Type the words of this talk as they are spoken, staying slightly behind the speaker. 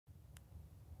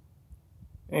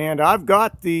And I've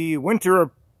got the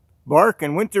winter bark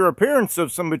and winter appearance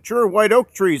of some mature white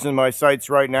oak trees in my sights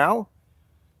right now.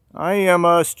 I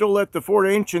am still at the Fort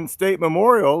Ancient State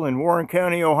Memorial in Warren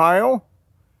County, Ohio.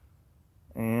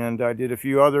 And I did a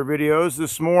few other videos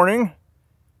this morning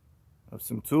of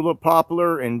some tulip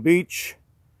poplar and beech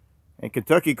and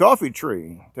Kentucky coffee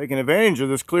tree, taking advantage of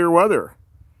this clear weather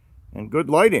and good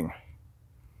lighting.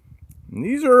 And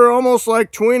these are almost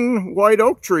like twin white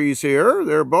oak trees here.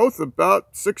 They're both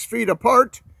about 6 feet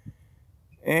apart.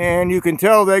 And you can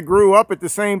tell they grew up at the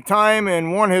same time,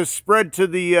 and one has spread to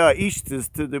the east,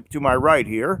 to my right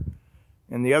here,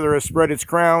 and the other has spread its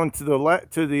crown to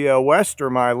the west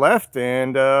or my left,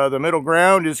 and the middle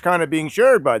ground is kind of being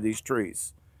shared by these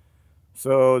trees.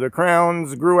 So the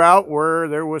crowns grew out where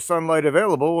there was sunlight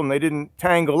available, and they didn't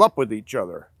tangle up with each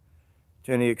other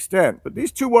to any extent. But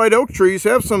these two white oak trees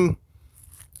have some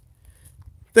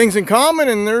things in common,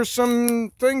 and there's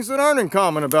some things that aren't in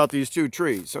common about these two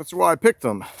trees. That's why I picked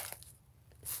them.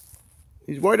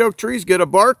 These white oak trees get a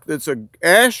bark that's a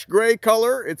ash gray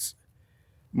color. It's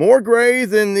more gray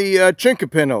than the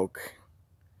chinkapin oak.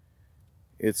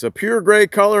 It's a pure gray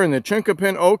color, and the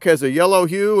chinkapin oak has a yellow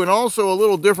hue and also a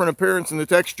little different appearance in the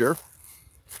texture.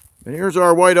 And here's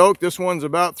our white oak. This one's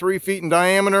about 3 feet in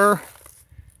diameter,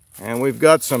 and we've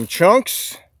got some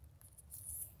chunks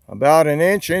about an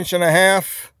inch and a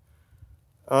half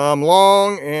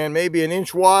long, and maybe an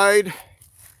inch wide.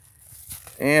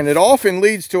 And it often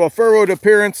leads to a furrowed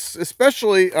appearance,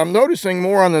 especially I'm noticing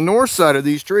more on the north side of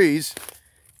these trees.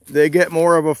 They get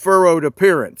more of a furrowed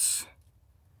appearance.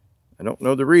 I don't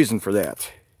know the reason for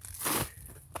that.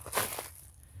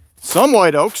 Some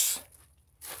white oaks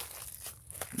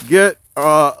get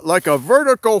like a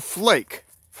vertical flake,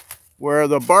 where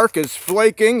the bark is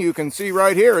flaking. You can see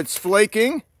right here it's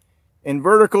flaking in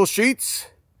vertical sheets,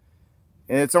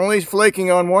 and it's only flaking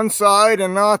on one side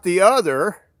and not the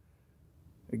other.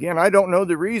 Again, I don't know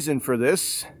the reason for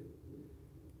this.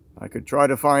 I could try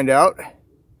to find out.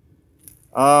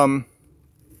 But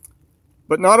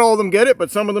not all of them get it, but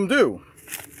some of them do.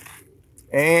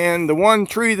 And the one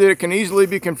tree that it can easily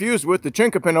be confused with, the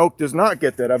chinkapin oak, does not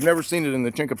get that. I've never seen it in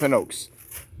the chinkapin oaks.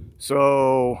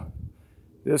 So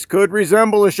this could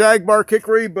resemble a shagbark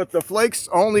hickory, but the flakes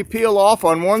only peel off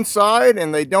on one side,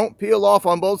 and they don't peel off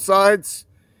on both sides,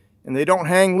 and they don't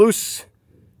hang loose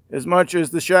as much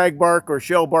as the shagbark or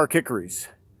shellbark hickories.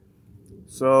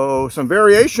 So some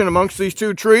variation amongst these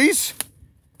two trees,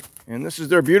 and this is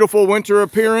their beautiful winter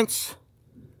appearance.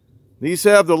 These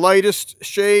have the lightest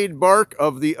shade bark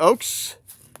of the oaks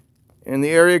in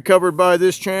the area covered by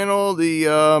this channel.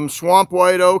 The swamp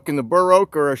white oak and the bur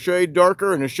oak are a shade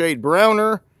darker and a shade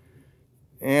browner.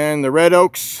 And the red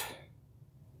oaks,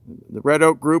 the red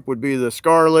oak group would be the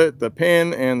scarlet, the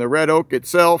pin, and the red oak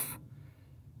itself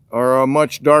are a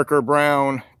much darker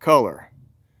brown color.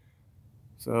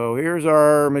 So here's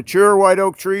our mature white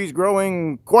oak trees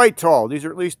growing quite tall. These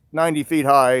are at least 90 feet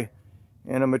high,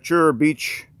 and a mature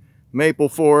beech maple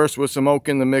forest with some oak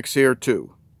in the mix here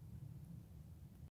too.